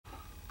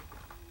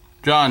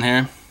John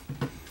here.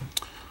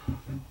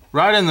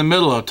 Right in the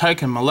middle of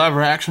taking my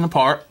lever action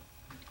apart,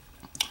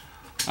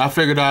 I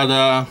figured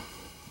I'd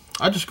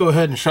just go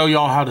ahead and show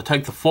y'all how to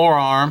take the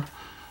forearm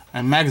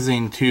and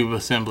magazine tube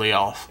assembly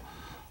off.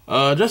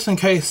 Just in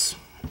case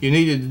you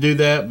needed to do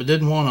that but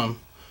didn't want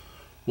to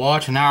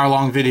watch an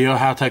hour-long video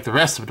how to take the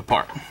rest of it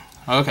apart.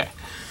 Okay,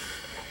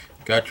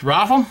 got your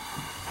rifle,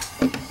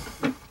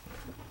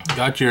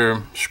 got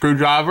your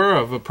screwdriver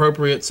of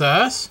appropriate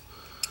size.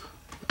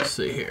 Let's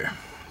see here,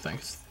 I think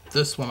it's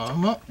this one.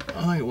 I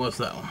think it was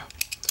that one.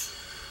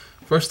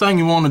 First thing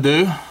you want to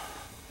do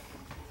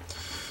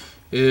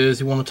is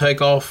you want to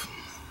take off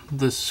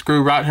this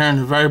screw right here in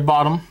the very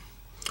bottom.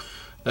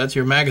 That's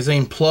your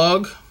magazine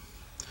plug,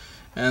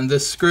 and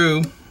this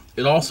screw,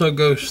 it also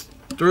goes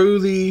through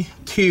the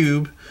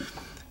tube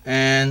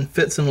and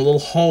fits in a little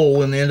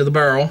hole in the end of the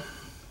barrel,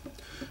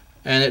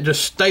 and it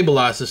just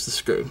stabilizes the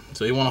screw.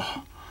 So you want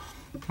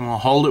to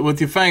hold it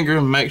with your finger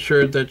and make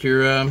sure that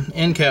your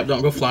end cap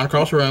don't go flying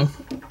across the room.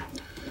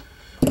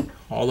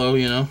 Although,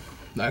 you know,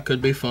 that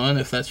could be fun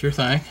if that's your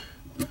thing.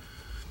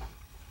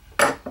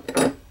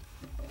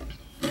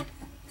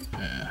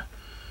 Yeah.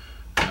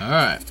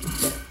 Alright.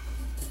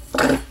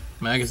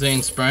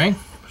 Magazine spring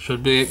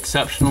should be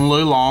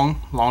exceptionally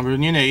long, longer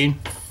than you need.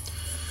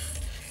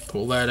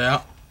 Pull that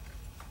out.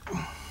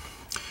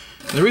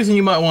 The reason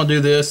you might want to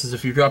do this is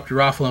if you drop your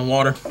rifle in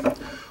water,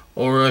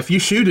 or if you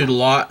shoot it a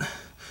lot,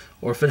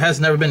 or if it has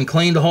never been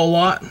cleaned a whole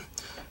lot,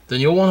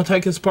 then you'll want to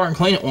take this apart and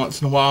clean it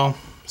once in a while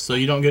so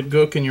you don't get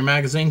gook in your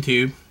magazine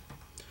tube.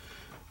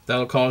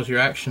 That'll cause your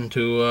action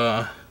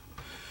to,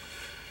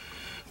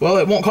 well,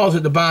 it won't cause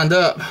it to bind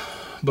up,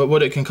 but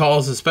what it can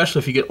cause, especially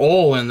if you get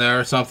oil in there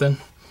or something,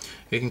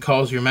 it can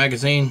cause your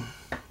magazine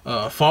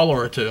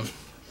follower to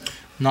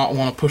not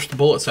want to push the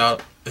bullets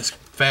out as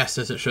fast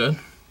as it should.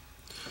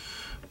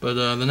 But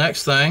the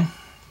next thing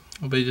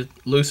will be to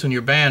loosen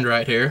your band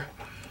right here.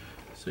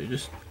 So you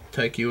just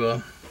take you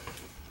a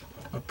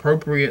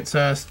appropriate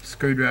sized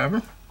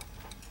screwdriver.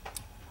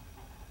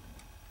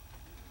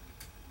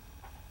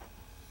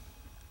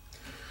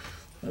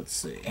 Let's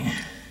see.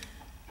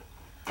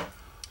 I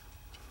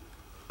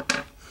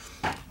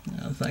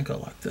think I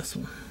like this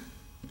one.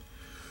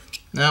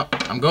 Now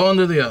I'm going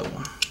to the other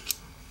one.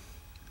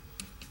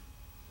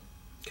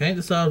 Can't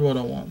decide what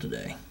I want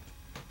today.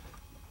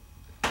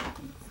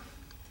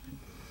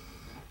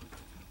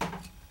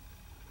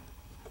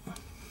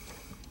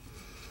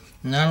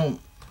 And I don't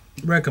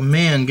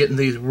recommend getting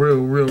these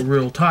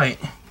real tight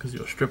because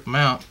you'll strip them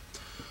out.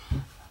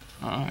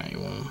 Alright, you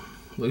want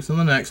to loosen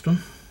the next one.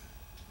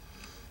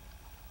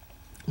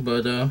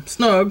 But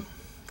snug.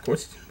 Of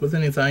course, with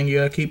anything you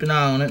gotta keep an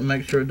eye on it and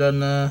make sure it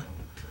doesn't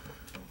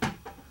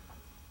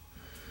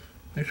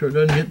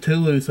get too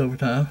loose over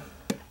time.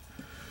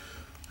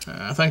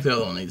 I think the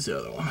other one needs the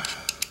other one.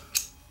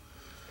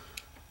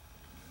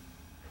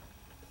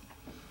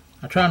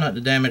 I try not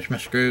to damage my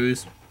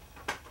screws.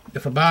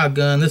 If I buy a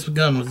gun, this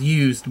gun was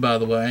used, by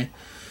the way,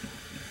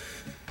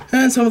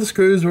 and some of the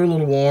screws were a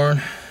little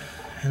worn,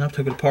 and I've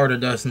took it apart a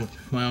dozen,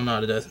 well,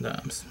 not a dozen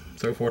times,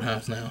 3 or 4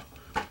 times now.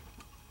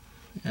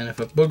 And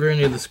if I booger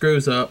any of the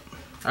screws up,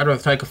 I'd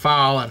rather take a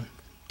file and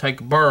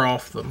take a burr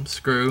off the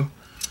screw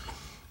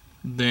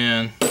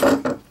than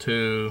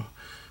to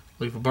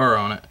leave a burr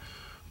on it.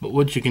 But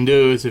what you can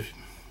do is, if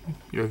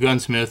you're a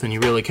gunsmith and you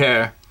really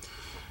care,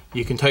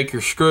 you can take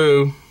your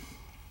screw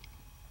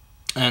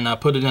and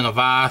put it in a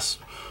vise,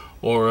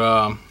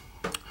 or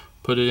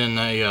put it in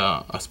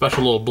a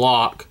special little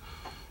block.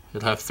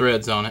 It'll have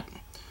threads on it,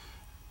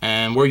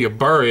 and where your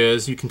burr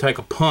is, you can take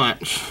a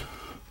punch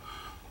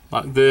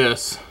like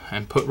this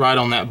and put right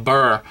on that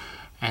burr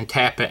and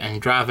tap it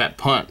and drive that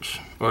punch,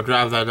 or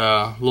drive that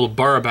little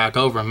burr back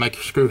over and make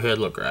your screw head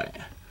look right.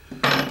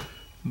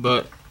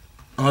 But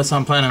unless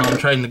I'm planning on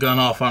trading the gun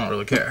off, I don't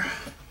really care.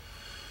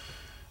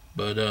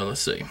 But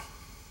let's see.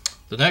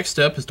 The next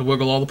step is to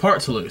wiggle all the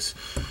parts loose.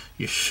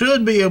 You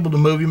should be able to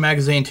move your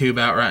magazine tube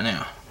out right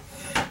now.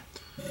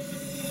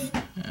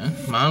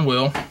 And mine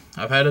will.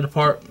 I've had it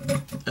apart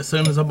as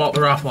soon as I bought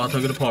the rifle. I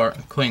took it apart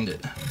and cleaned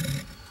it.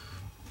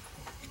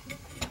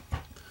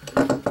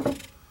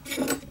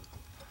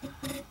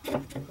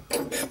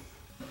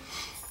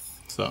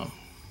 So,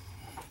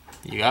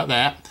 you got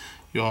that.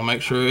 You want to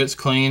make sure it's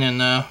clean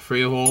and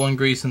free of oil and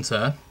grease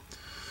inside.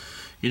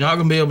 You're not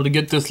going to be able to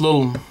get this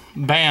little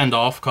band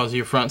off because of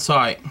your front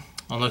sight,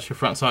 unless your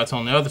front sight's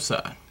on the other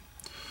side.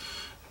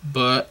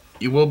 But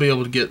you will be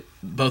able to get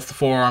both the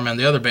forearm and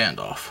the other band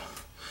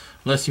off,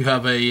 unless you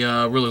have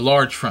a really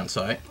large front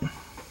sight.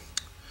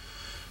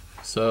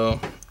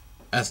 So,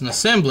 as an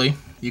assembly,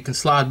 you can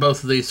slide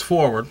both of these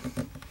forward,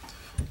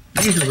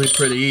 usually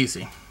pretty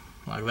easy,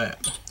 like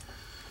that.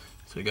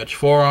 So you got your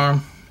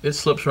forearm, it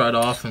slips right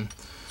off, and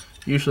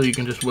usually you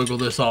can just wiggle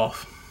this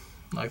off,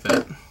 like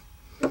that.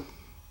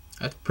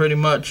 That's pretty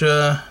much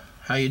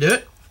how you do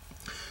it.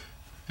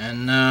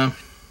 And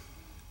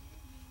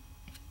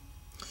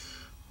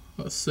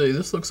let's see,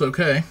 this looks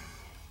okay.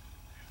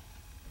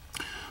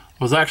 I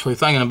was actually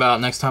thinking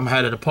about next time I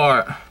had it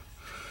apart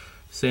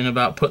seeing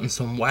about putting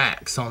some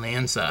wax on the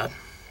inside,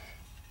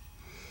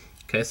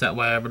 in case that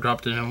way I ever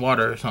dropped it in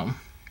water or something.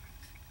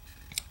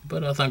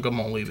 But I think I'm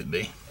gonna leave it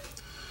be.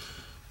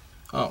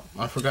 Oh,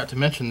 I forgot to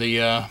mention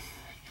the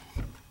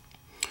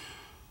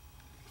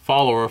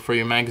follower for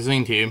your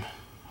magazine tube,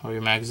 or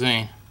your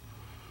magazine.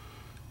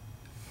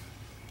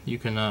 You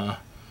can,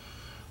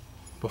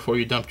 before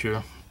you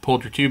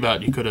pulled your tube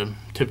out, you could have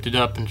tipped it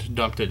up and just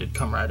dumped it. It'd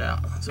come right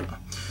out. So,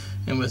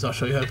 anyways, I'll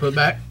show you how to put it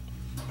back.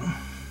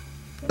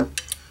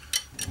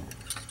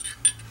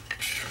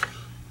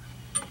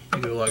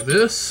 You go like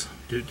this.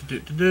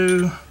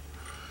 Do.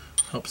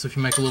 Helps if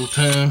you make a little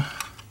tune.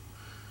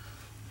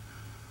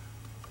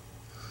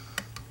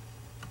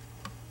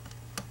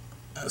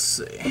 Let's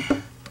see.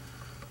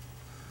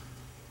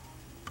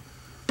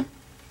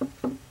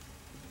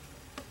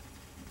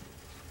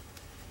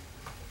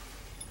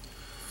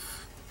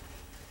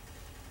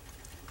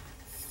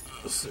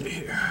 Let's see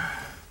here.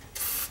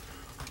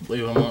 I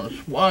believe I'm going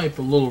to wipe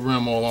a little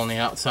rim oil on the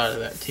outside of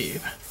that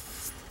tube,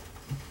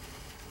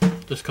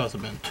 just because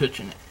I've been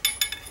touching it.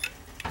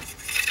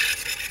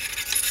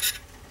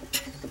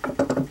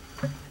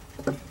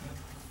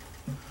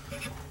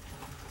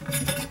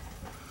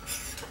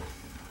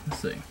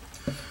 Let's see.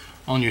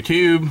 On your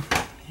tube,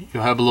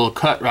 you'll have a little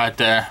cut right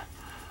there,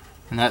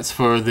 and that's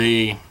for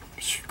the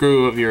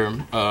screw of your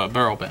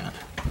barrel band.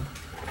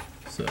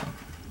 So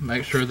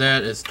make sure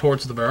that is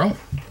towards the barrel.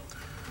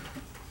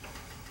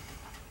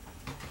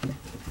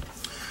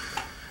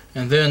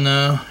 And then,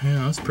 you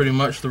know, it's pretty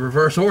much the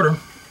reverse order.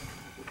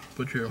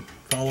 Put your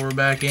follower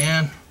back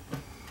in.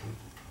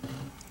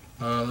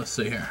 Let's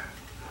see here.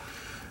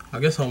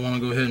 I guess I'll want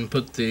to go ahead and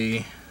put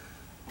the...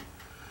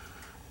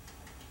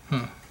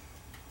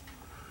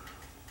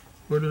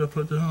 Where did I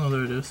put the... Oh,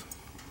 there it is.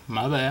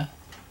 My bad.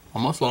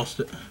 Almost lost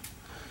it.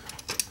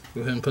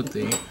 Go ahead and put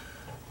the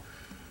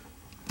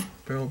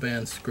barrel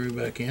band screw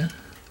back in.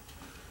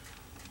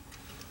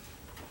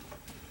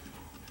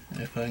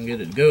 And if I can get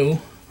it to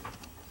go.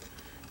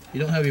 You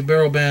don't have your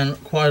barrel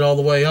band quite all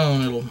the way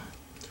on,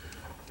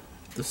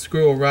 the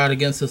screw will ride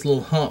against this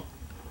little hump,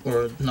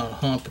 or not a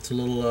hump, it's a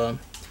little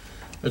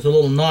there's a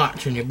little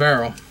notch in your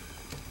barrel,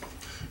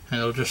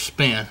 and it'll just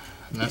spin,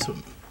 and that's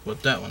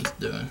what that one's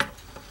doing.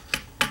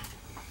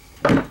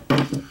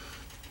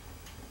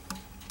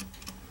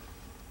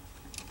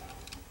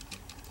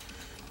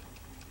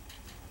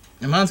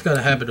 And mine's got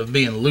a habit of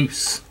being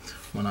loose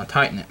when I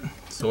tighten it,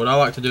 so what I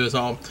like to do is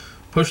I'll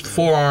push the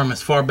forearm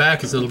as far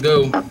back as it'll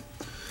go,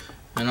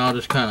 and I'll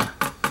just kind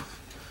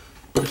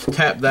of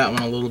tap that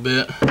one a little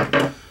bit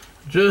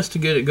just to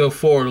get it go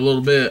forward a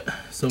little bit,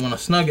 so when I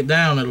snug it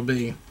down it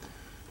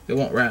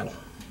won't rattle,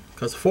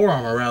 because the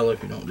forearm will rattle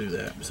if you don't do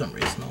that for some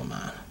reason on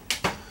mine.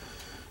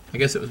 I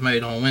guess it was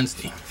made on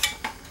Wednesday,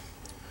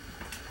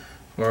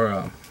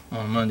 or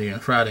on Monday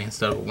and Friday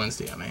instead of a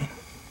Wednesday, I mean.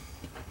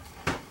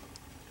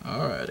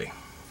 Alrighty,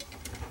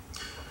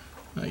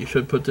 now you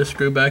should put this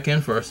screw back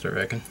in first, I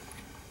reckon.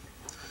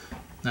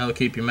 That'll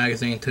keep your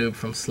magazine tube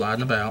from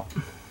sliding about.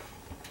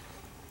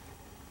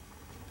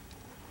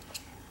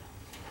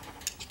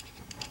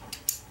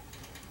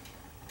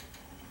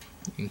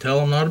 You can tell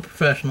I'm not a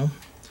professional.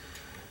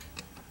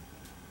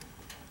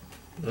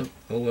 But,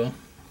 oh well.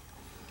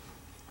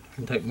 I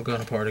can take my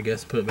gun apart, I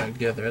guess, and put it back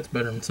together. That's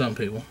better than some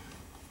people.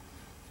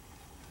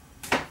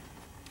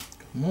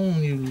 Come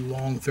on, you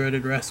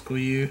long-threaded rascal,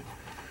 you.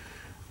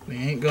 We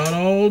ain't got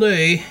all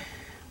day.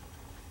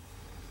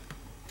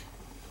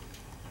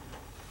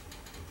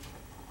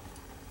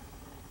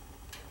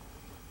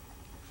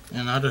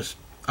 And I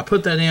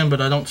put that in,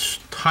 but I don't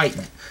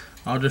tighten it.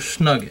 I'll just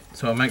snug it,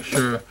 so I make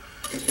sure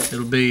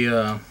it'll be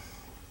it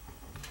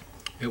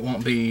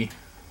won't be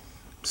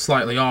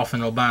slightly off,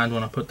 and it'll bind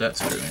when I put that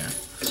screw in.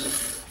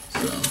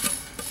 So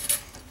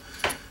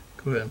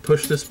go ahead and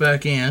push this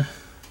back in,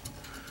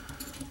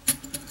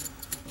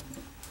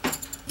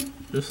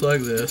 just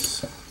like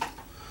this.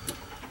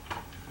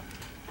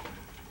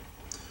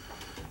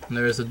 And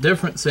there's a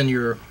difference in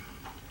your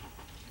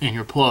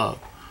plug.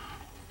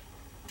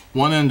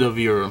 One end of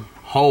your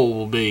hole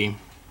will be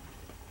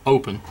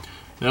open,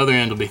 the other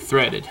end will be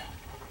threaded.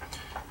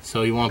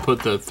 So you want to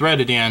put the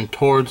threaded end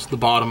towards the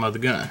bottom of the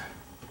gun,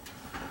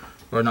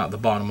 or not the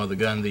bottom of the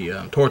gun,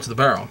 towards the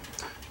barrel.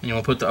 And you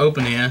want to put the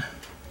open end,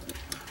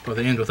 or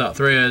the end without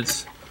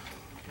threads,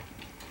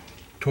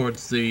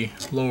 towards the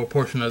lower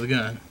portion of the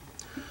gun.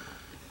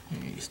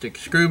 And you stick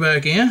your screw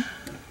back in,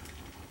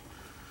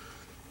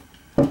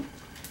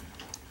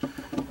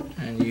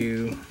 and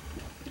you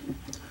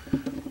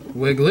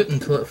wiggle it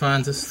until it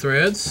finds its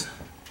threads.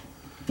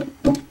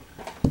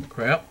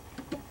 Crap.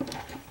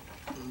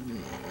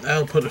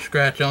 That'll put a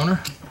scratch on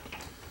her.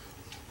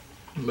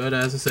 But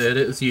as I said,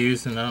 it was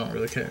used and I don't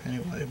really care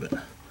anyway. But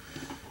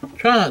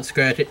try not to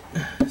scratch it,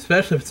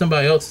 especially if it's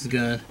somebody else's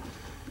gun.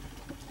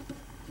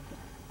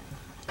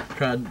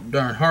 Try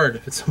darn hard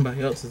if it's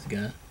somebody else's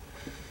gun.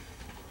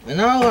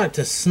 And I like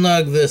to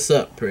snug this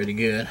up pretty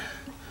good,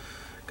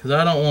 because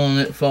I don't want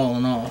it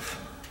falling off.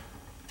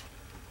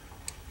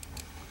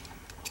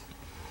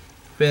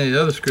 If any of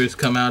the other screws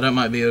come out, that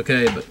might be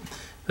okay, but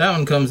if that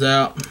one comes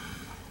out,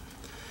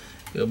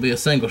 it'll be a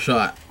single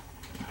shot.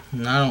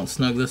 And I don't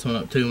snug this one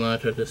up too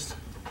much.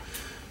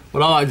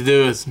 What I like to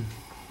do is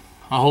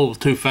I hold with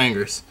 2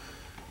 fingers.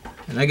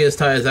 And I get as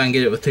tight as I can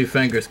get it with 2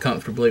 fingers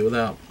comfortably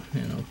without,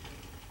 you know,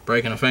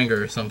 breaking a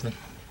finger or something.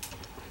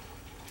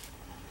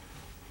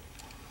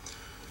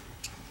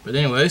 But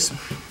anyways,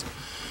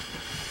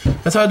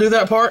 that's how I do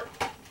that part.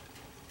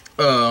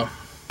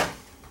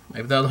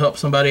 Maybe that'll help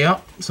somebody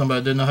out.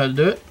 Somebody didn't know how to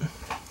do it.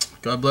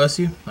 God bless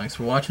you. Thanks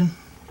for watching.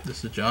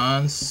 This is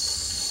John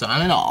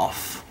signing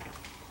off.